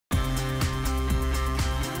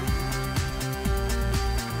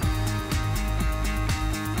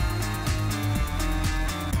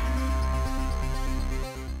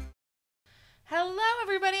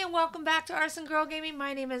and welcome back to Arsen Girl Gaming.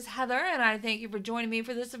 My name is Heather and I thank you for joining me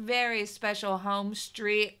for this very special Home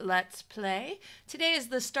Street Let's Play. Today is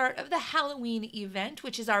the start of the Halloween event,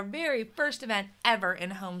 which is our very first event ever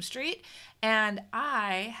in Home Street. And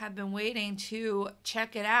I have been waiting to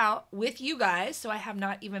check it out with you guys, so I have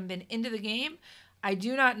not even been into the game. I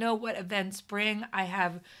do not know what events bring. I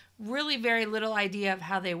have really very little idea of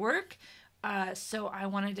how they work. So I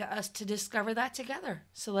wanted us to discover that together.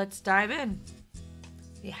 So let's dive in.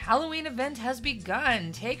 The Halloween event has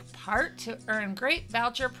begun. Take part to earn great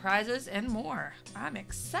voucher prizes and more. I'm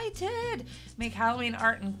excited. Make Halloween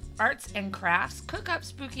arts and crafts, cook up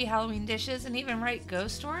spooky Halloween dishes, and even write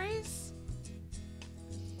ghost stories.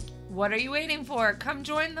 What are you waiting for? Come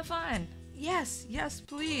join the fun. Yes, yes,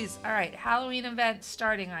 please. All right, Halloween event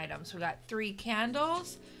starting items. We got 3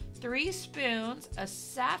 candles, 3 spoons, a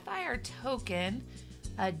sapphire token,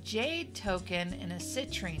 a jade token, and a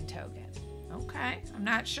citrine token. Okay, I'm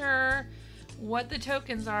not sure what the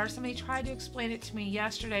tokens are. Somebody tried to explain it to me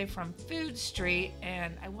yesterday from Food Street,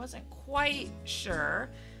 and I wasn't quite sure.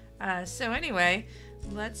 So anyway,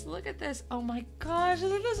 let's look at this. Oh my gosh,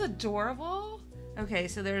 isn't this adorable? Okay,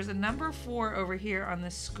 so there's a number 4 over here on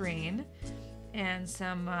the screen, and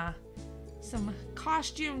some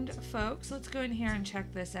costumed folks. Let's go in here and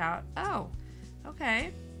check this out. Oh,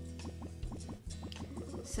 okay.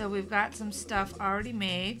 So we've got some stuff already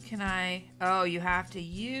made. Oh, you have to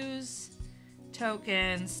use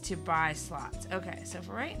tokens to buy slots. Okay, so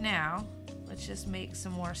for right now, let's just make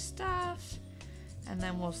some more stuff, and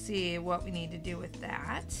then we'll see what we need to do with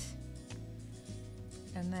that.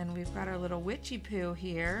 And then we've got our little witchy poo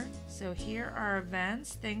here. So here are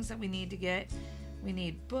events, things that we need to get. We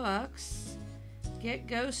need books. Get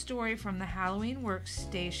ghost story from the Halloween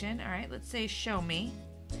workstation. All right, let's say show me.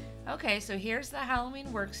 Okay, so here's the Halloween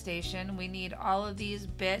workstation. We need all of these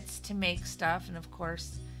bits to make stuff, and of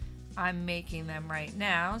course, I'm making them right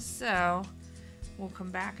now. So we'll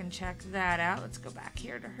come back and check that out. Let's go back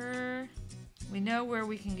here to her. We know where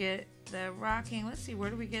we can get the rocking. Let's see,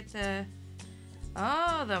 where do we get the...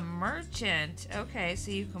 Oh, the merchant. Okay,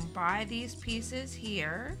 so you can buy these pieces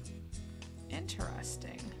here.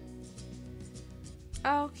 Interesting.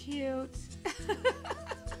 Oh, cute.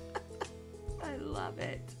 I love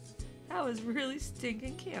it. That was really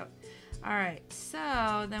stinking cute. All right,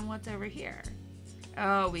 so then what's over here?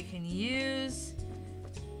 Oh, we can use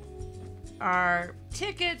our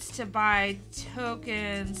tickets to buy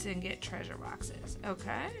tokens and get treasure boxes.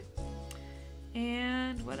 Okay.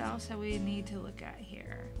 And what else do we need to look at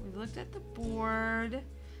here? We looked at the board.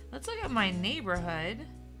 Let's look at my neighborhood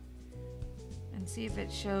and see if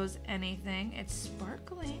it shows anything. It's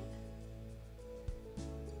sparkling.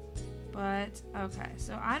 But, okay,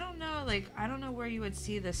 so I don't know, I don't know where you would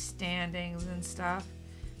see the standings and stuff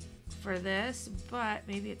for this, but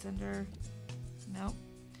maybe it's under, nope.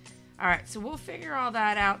 All right, so we'll figure all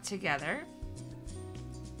that out together.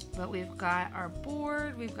 But we've got our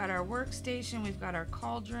board, we've got our workstation, we've got our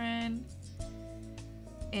cauldron,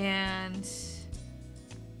 and,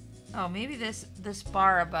 oh, maybe this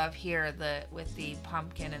bar above here, with the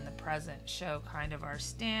pumpkin and the present, show kind of our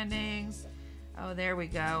standings. Oh, there we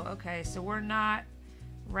go. Okay, so we're not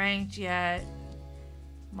ranked yet.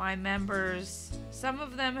 My members, some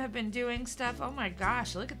of them have been doing stuff. Oh my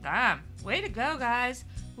gosh, look at them. Way to go, guys.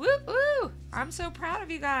 Woo woo! I'm so proud of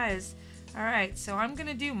you guys. All right, so I'm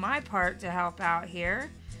gonna do my part to help out here.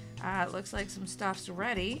 It looks like some stuff's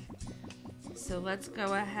ready. So let's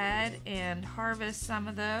go ahead and harvest some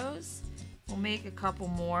of those. We'll make a couple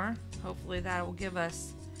more. Hopefully that will give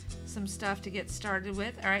us some stuff to get started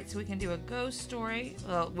with. All right, so we can do a ghost story.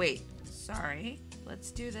 Well, wait, sorry.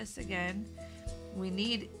 Let's do this again. We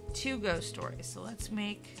need 2 ghost stories, so let's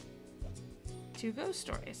make 2 ghost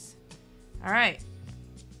stories. All right,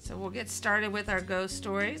 so we'll get started with our ghost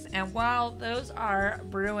stories, and while those are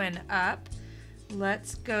brewing up,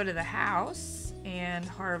 let's go to the house and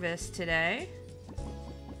harvest today.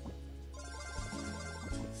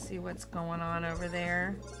 Let's see what's going on over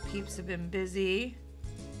there. Peeps have been busy.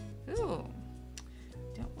 Ooh,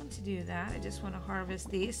 don't want to do that. I just want to harvest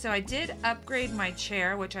these. So I did upgrade my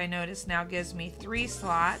chair, which I noticed now gives me 3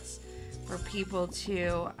 slots for people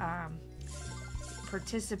to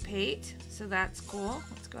participate. So that's cool.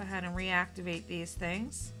 Let's go ahead and reactivate these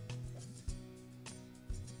things.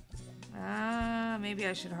 Maybe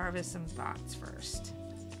I should harvest some thoughts first.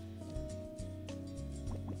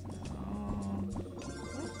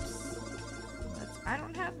 Oops. I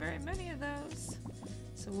don't have very many of those.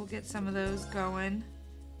 So we'll get some of those going.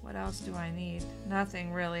 What else do I need?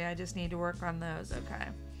 Nothing really. I just need to work on those. Okay.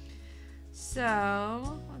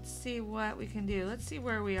 So let's see what we can do. Let's see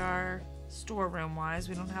where we are storeroom wise.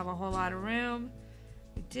 We don't have a whole lot of room.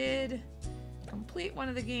 We did complete one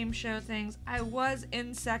of the game show things. I was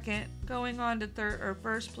in second, going on to third or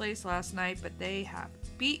first place last night, but they have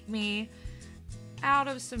beat me out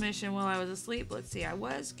of submission while I was asleep. Let's see, I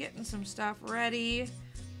was getting some stuff ready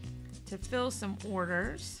to fill some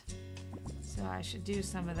orders. So I should do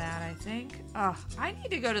some of that, I think. I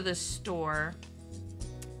need to go to the store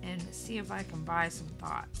and see if I can buy some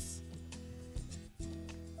thoughts.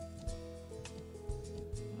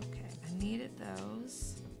 Okay, I needed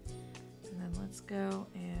those. And then let's go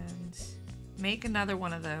and make another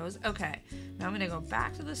one of those. Okay, now I'm gonna go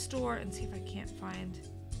back to the store and see if I can't find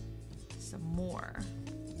some more.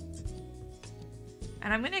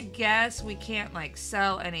 And I'm gonna guess we can't like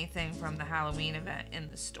sell anything from the Halloween event in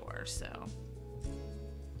the store, so.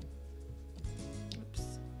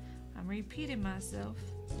 Oops, I'm repeating myself.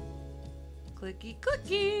 Clicky,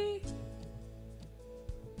 clicky.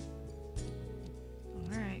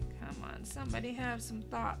 All right, come on, somebody have some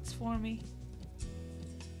thoughts for me.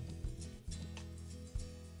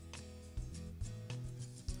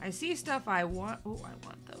 I see stuff I want. Oh, I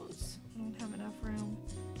want those. I don't have enough room.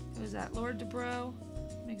 Was that Lord Dubrow?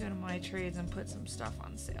 Let me go to my trades and put some stuff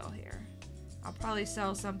on sale here. I'll probably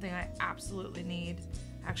sell something I absolutely need.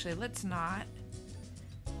 Actually, let's not,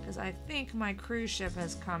 because I think my cruise ship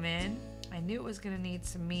has come in. I knew it was going to need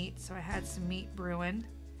some meat, so I had some meat brewing.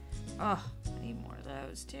 Oh, I need more of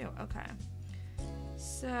those too. Okay.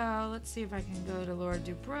 So let's see if I can go to Lord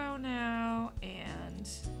Dubrow now and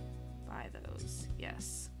buy those.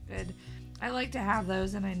 Yes, good. I like to have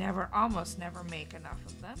those, and I almost never make enough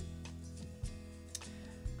of them.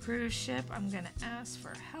 Cruise ship, I'm going to ask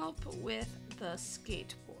for help with the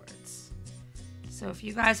skateboards. So if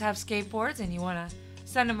you guys have skateboards and you want to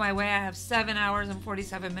send them my way, I have 7 hours and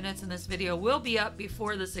 47 minutes, and this video will be up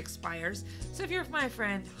before this expires. So if you're my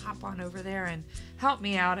friend, hop on over there and help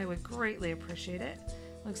me out. I would greatly appreciate it.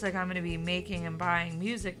 Looks like I'm going to be making and buying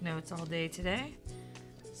music notes all day today.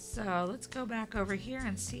 So let's go back over here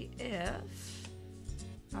and see if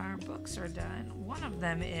our books are done. One of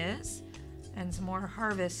them is, and some more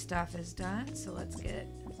harvest stuff is done. So let's get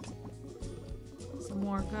some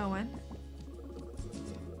more going.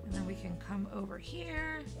 And then we can come over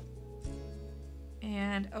here.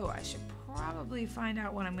 And, oh, I should probably find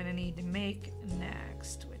out what I'm going to need to make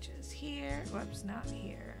next, which is here. Whoops, not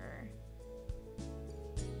here.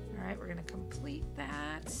 All right, we're going to complete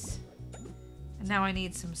that. And now I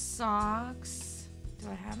need some socks. Do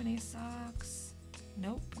I have any socks?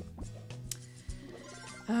 Nope.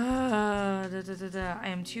 I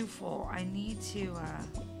am too full. I need to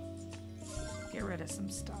get rid of some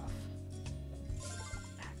stuff.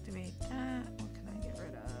 Activate that. What can I get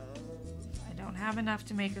rid of? I don't have enough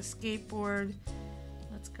to make a skateboard.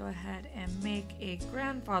 Let's go ahead and make a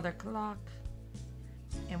grandfather clock.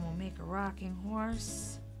 And we'll make a rocking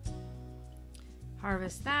horse.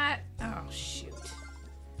 Harvest that. Oh, shoot.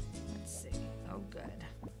 Let's see. Oh, good.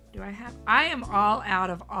 Do I have... I am all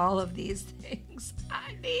out of all of these things.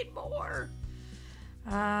 I need more.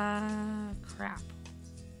 Crap.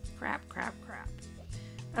 Crap.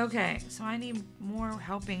 Okay, so I need more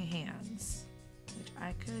helping hands, which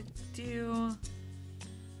I could do. We'll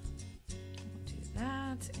do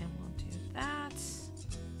that, and we'll do that.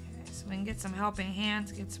 Okay, so we can get some helping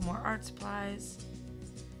hands, get some more art supplies.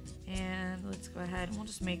 And let's go ahead and we'll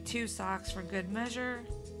just make 2 socks for good measure.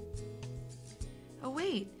 Oh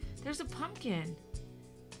wait, there's a pumpkin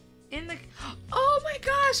in the... Oh my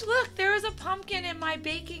gosh, look, there is a pumpkin in my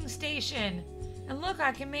baking station. And look,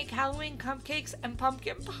 I can make Halloween cupcakes and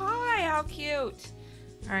pumpkin pie. How cute.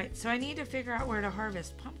 All right, so I need to figure out where to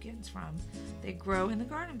harvest pumpkins from. They grow in the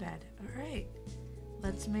garden bed. All right,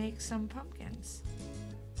 let's make some pumpkins.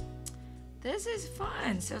 This is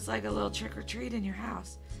fun. So it's like a little trick or treat in your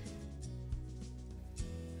house.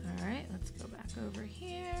 Alright, let's go back over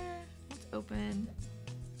here. Let's open.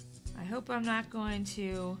 I hope I'm not going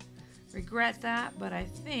to regret that, but I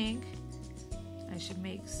think I should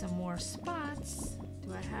make some more spots.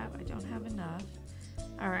 Do I have? I don't have enough.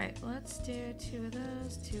 Alright, let's do 2 of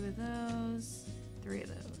those, 2 of those, 3 of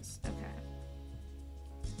those. Okay.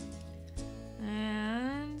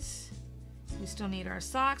 And we still need our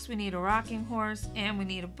socks, we need a rocking horse, and we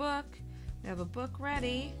need a book. We have a book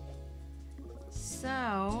ready.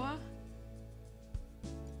 So,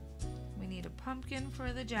 we need a pumpkin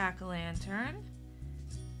for the jack-o'-lantern.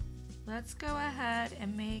 Let's go ahead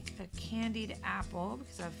and make a candied apple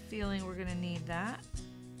because I have a feeling we're going to need that.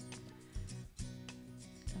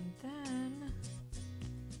 And then,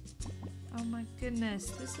 oh my goodness,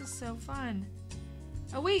 this is so fun.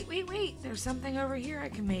 Oh wait, there's something over here I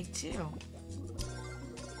can make too.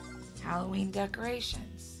 Halloween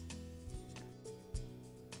decorations.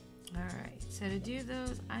 Alright, so to do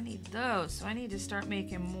those, I need those. So I need to start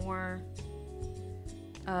making more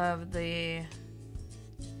of the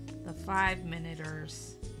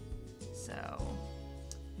 5-minuters. So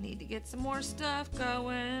I need to get some more stuff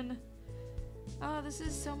going. Oh, this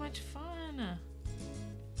is so much fun.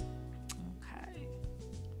 Okay.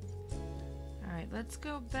 Alright, let's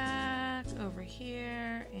go back over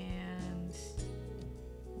here and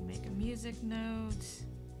make a music note.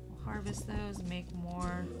 We'll harvest those and make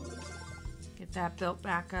more. Get that built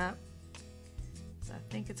back up. So I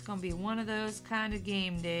think it's going to be one of those kind of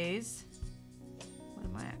game days. What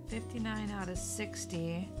am I at? 59 out of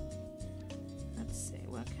 60. Let's see,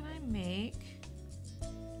 what can I make?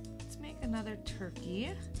 Let's make another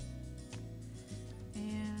turkey.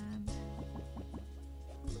 And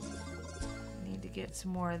I need to get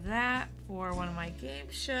some more of that for one of my game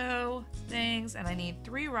show things. And I need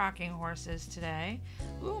 3 rocking horses today.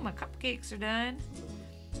 Ooh, my cupcakes are done.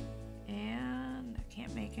 And I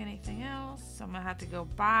can't make anything else. So I'm gonna have to go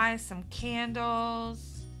buy some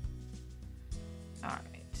candles.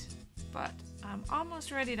 Alright, but I'm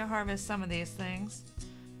almost ready to harvest some of these things.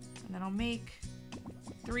 And then I'll make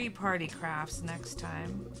 3 party crafts next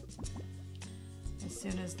time. As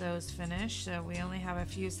soon as those finish. So we only have a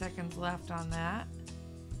few seconds left on that.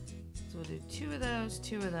 So we'll do 2 of those,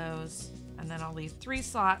 2 of those. And then I'll leave 3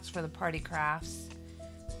 slots for the party crafts.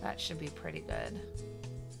 That should be pretty good.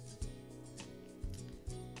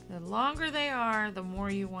 The longer they are, the more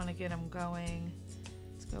you want to get them going.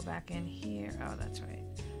 Let's go back in here. Oh, that's right.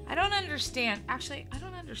 I don't understand. Actually, I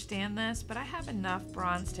don't understand this, but I have enough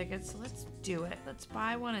bronze tickets, so let's do it. Let's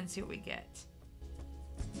buy one and see what we get.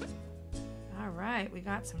 All right, we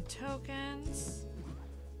got some tokens.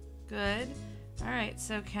 Good. All right,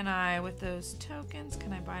 so can I, with those tokens,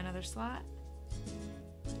 can I buy another slot?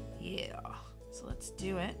 Yeah. So let's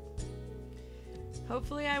do it.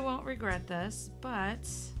 Hopefully I won't regret this, but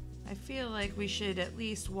I feel like we should at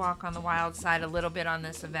least walk on the wild side a little bit on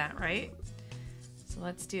this event, right? So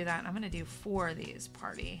let's do that. I'm going to do 4 of these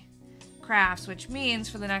party crafts, which means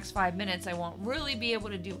for the next 5 minutes I won't really be able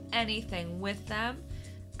to do anything with them.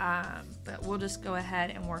 But we'll just go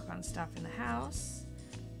ahead and work on stuff in the house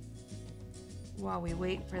while we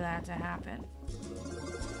wait for that to happen.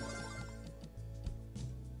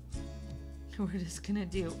 We're just gonna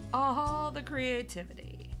do all the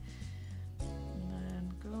creativity. And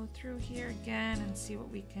then go through here again and see what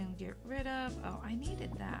we can get rid of. Oh, I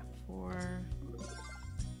needed that for...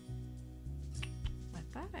 I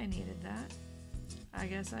thought I needed that. I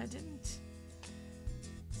guess I didn't.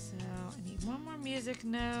 So I need one more music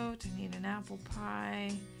note. I need an apple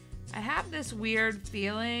pie. I have this weird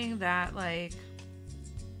feeling that, like,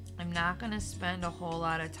 I'm not gonna spend a whole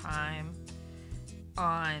lot of time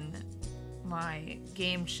on my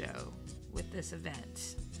game show with this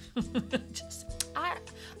event.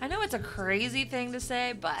 I know it's a crazy thing to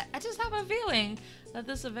say, but I just have a feeling that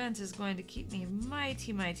this event is going to keep me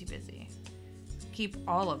mighty busy. Keep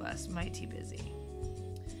all of us mighty busy.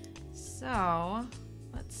 So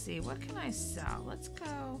let's see, what can I sell? Let's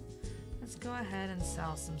go ahead and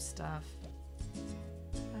sell some stuff.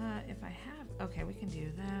 If I have, okay, we can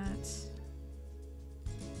do that.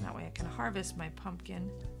 That way I can harvest my pumpkin.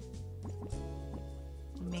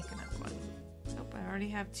 Make another one. Nope, I already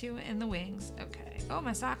have 2 in the wings. Okay. Oh,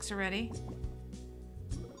 my socks are ready.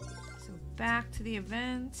 So back to the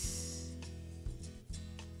event.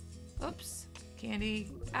 Oops. Candy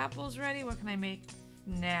apples ready. What can I make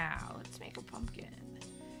now? Let's make a pumpkin.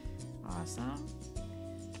 Awesome.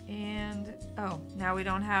 And, oh, now we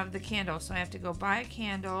don't have the candle, so I have to go buy a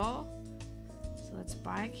candle. So let's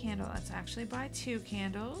buy a candle. Let's actually buy 2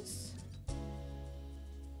 candles.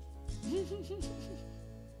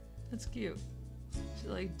 That's cute. She's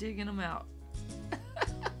like digging them out.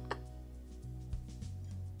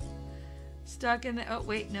 Stuck in the... Oh,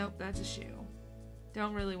 wait. Nope. That's a shoe.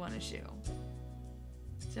 Don't really want a shoe.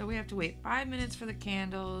 So we have to wait 5 minutes for the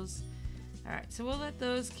candles. Alright, so we'll let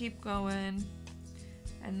those keep going.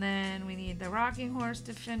 And then we need the rocking horse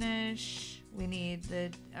to finish. We need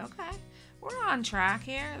the... Okay. We're on track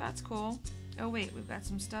here. That's cool. Oh, wait. We've got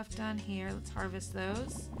some stuff done here. Let's harvest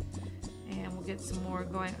those. And we'll get some more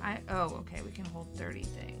going. Oh, okay. We can hold 30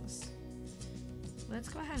 things. Let's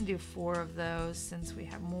go ahead and do 4 of those since we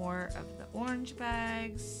have more of the orange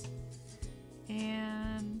bags.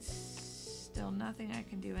 And still nothing I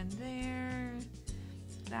can do in there.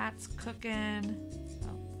 That's cooking.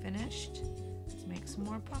 Oh, finished. Let's make some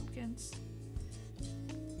more pumpkins.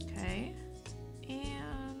 Okay.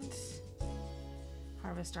 And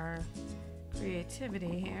harvest our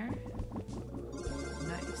creativity here.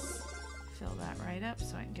 Nice. fill that right up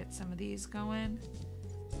so I can get some of these going.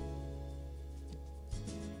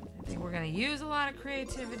 I think we're going to use a lot of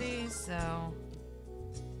creativity, so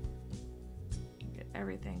get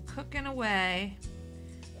everything cooking away.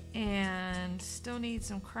 And still need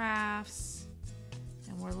some crafts.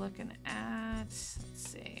 And we're looking at, let's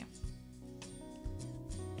see,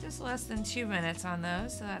 just less than 2 minutes on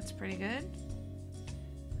those, so that's pretty good.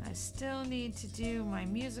 I still need to do my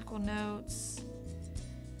musical notes.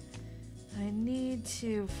 I need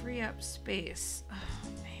to free up space. Oh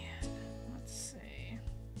man, let's see.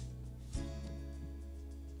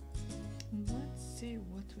 Let's see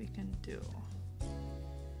what we can do.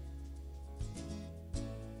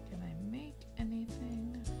 Can I make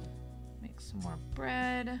anything? Make some more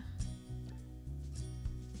bread.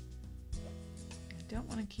 I don't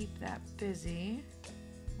want to keep that busy,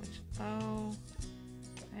 which, oh,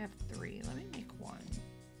 I have 3. Let me make 1.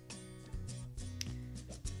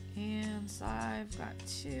 And so I've got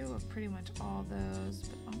 2 of pretty much all those,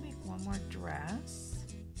 but I'll make 1 more dress.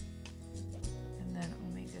 And then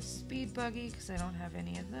I'll make a speed buggy because I don't have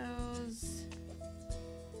any of those.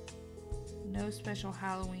 No special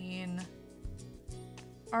Halloween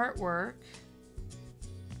artwork.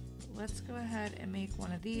 Let's go ahead and make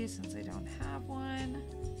 1 of these since I don't have one.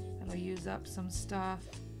 That'll use up some stuff.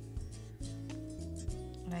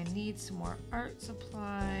 And I need some more art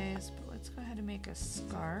supplies, but let's go ahead and make a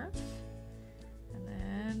scarf. And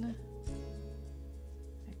then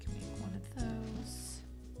I can make 1 of those.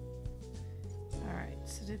 Alright,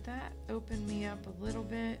 so did that open me up a little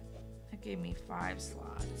bit? That gave me 5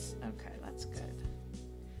 slots. Okay, that's good.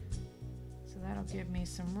 So that'll give me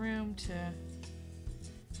some room to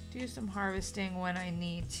do some harvesting when I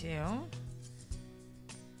need to.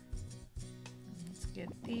 Let's get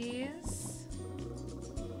these.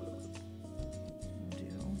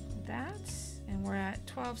 That, and we're at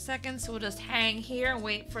 12 seconds, so we'll just hang here and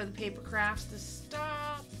wait for the paper crafts to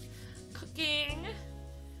stop cooking.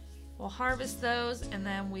 We'll harvest those and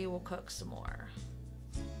then we will cook some more.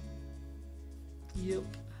 Yep.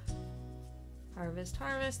 Harvest,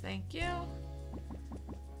 harvest, thank you.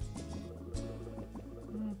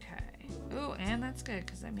 Okay. Oh, and that's good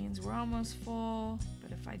because that means we're almost full,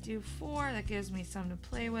 but if I do 4, that gives me some to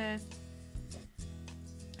play with.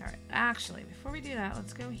 Alright, actually, before we do that,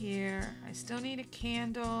 let's go here. I still need a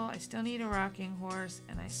candle, I still need a rocking horse,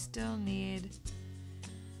 and I still need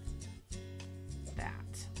that.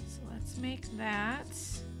 So let's make that.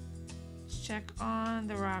 Let's check on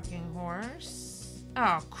the rocking horse.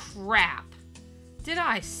 Oh, crap. Did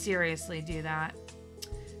I seriously do that?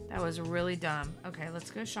 That was really dumb. Okay, let's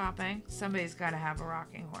go shopping. Somebody's got to have a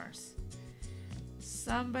rocking horse.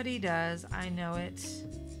 Somebody does. I know it.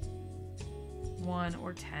 1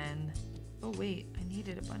 or 10. Oh wait, I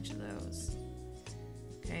needed a bunch of those.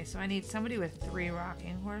 Okay, so I need somebody with 3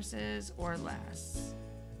 rocking horses or less.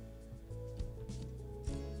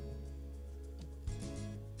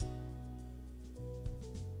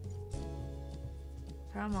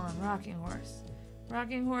 Come on, rocking horse.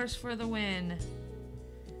 Rocking horse for the win.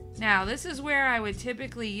 Now, this is where I would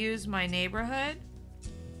typically use my neighborhood.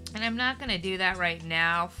 And I'm not going to do that right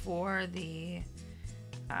now for the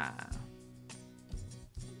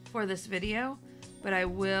for this video, but I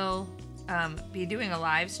will be doing a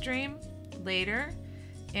live stream later,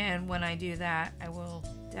 and when I do that I will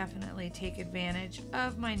definitely take advantage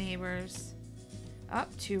of my neighbors.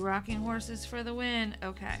 Up 2 rocking horses for the win.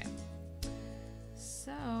 Okay,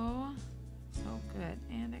 so oh good,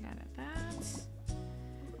 and I got that.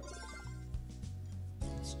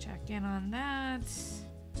 Let's check in on that.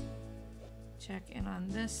 Check in on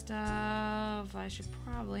this stuff. I should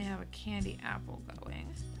probably have a candy apple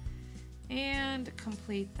going. And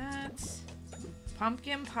complete that.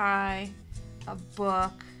 Pumpkin pie, a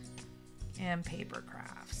book, and paper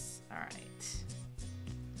crafts. Alright.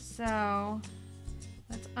 So,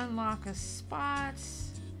 let's unlock a spot,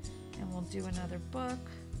 and we'll do another book.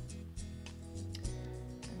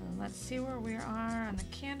 And then let's see where we are on the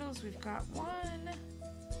candles. We've got 1.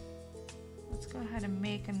 Let's go ahead and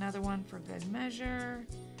make another one for good measure.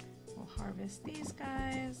 We'll harvest these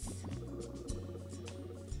guys.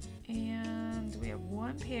 And we have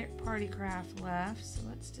 1 party craft left, so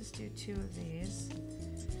let's just do 2 of these.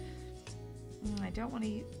 I don't want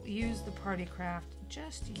to use the party craft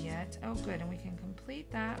just yet. Oh good, and we can complete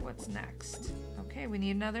that. What's next? Okay, we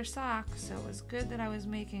need another sock, so it was good that I was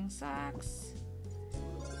making socks.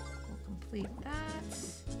 We'll complete that.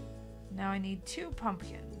 Now I need 2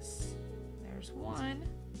 pumpkins. There's 1.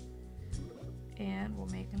 And we'll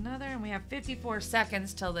make another, and we have 54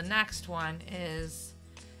 seconds till the next one is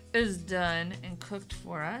done and cooked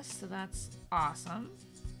for us, so that's awesome.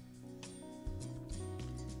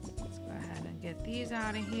 get these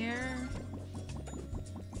out of here.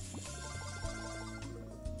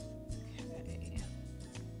 Okay.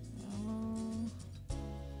 Oh.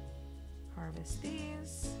 Harvest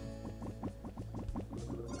these.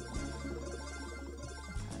 Probably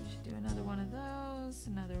should do another one of those,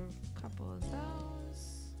 another couple of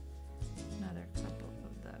those, another couple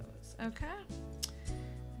of those. Okay.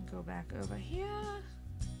 Go back over here.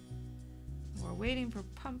 We're waiting for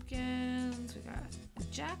pumpkins. We got a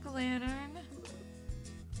jack-o'-lantern.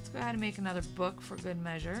 Let's go ahead and make another book for good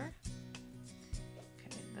measure.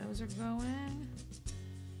 Okay, those are going.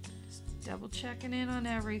 Just double checking in on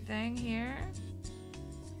everything here.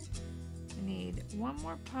 We need one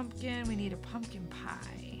more pumpkin. We need a pumpkin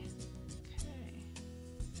pie. Okay.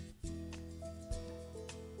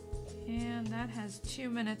 And that has 2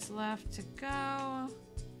 minutes left to go.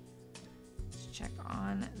 Check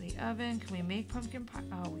on the oven. Can we make pumpkin pie?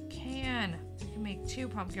 Oh, we can. We can make 2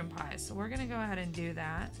 pumpkin pies. So we're going to go ahead and do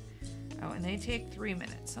that. Oh, and they take 3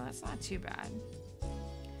 minutes, so that's not too bad.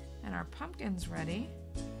 And our pumpkin's ready.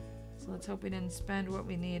 So let's hope we didn't spend what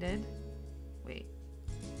we needed. Wait,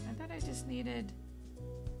 I thought I just needed...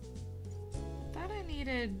 I thought I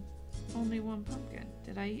needed only 1 pumpkin.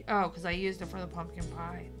 Did I? Oh, because I used it for the pumpkin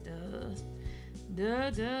pie. Duh. Duh,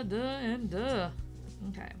 duh, duh, and duh.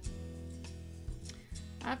 Okay.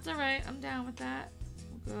 That's alright, I'm down with that.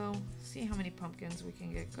 We'll go see how many pumpkins we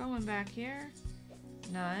can get going back here.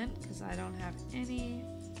 None, because I don't have any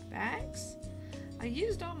bags. I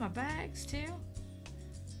used all my bags too.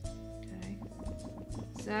 Okay.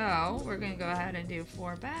 So, we're going to go ahead and do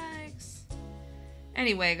 4 bags.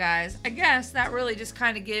 Anyway, guys, I guess that really just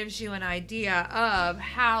kind of gives you an idea of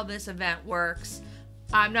how this event works.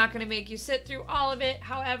 I'm not going to make you sit through all of it.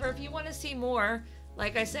 However, if you want to see more,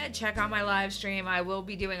 like I said, check out my live stream. I will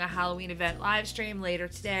be doing a Halloween event live stream later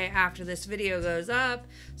today after this video goes up.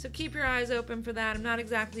 So keep your eyes open for that. I'm not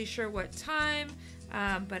exactly sure what time,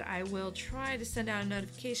 but I will try to send out a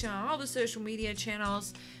notification on all the social media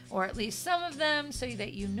channels, or at least some of them, so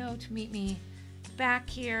that you know to meet me back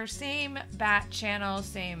here. Same bat channel,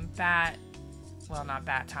 same bat, well, not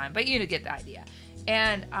bat time, but you get the idea.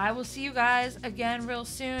 And I will see you guys again real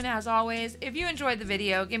soon. As always, if you enjoyed the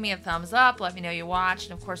video, give me a thumbs up. Let me know you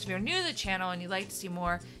watched. And of course, if you're new to the channel and you'd like to see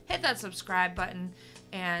more, hit that subscribe button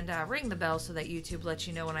and ring the bell so that YouTube lets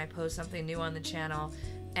you know when I post something new on the channel.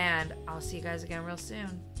 And I'll see you guys again real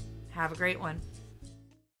soon. Have a great one.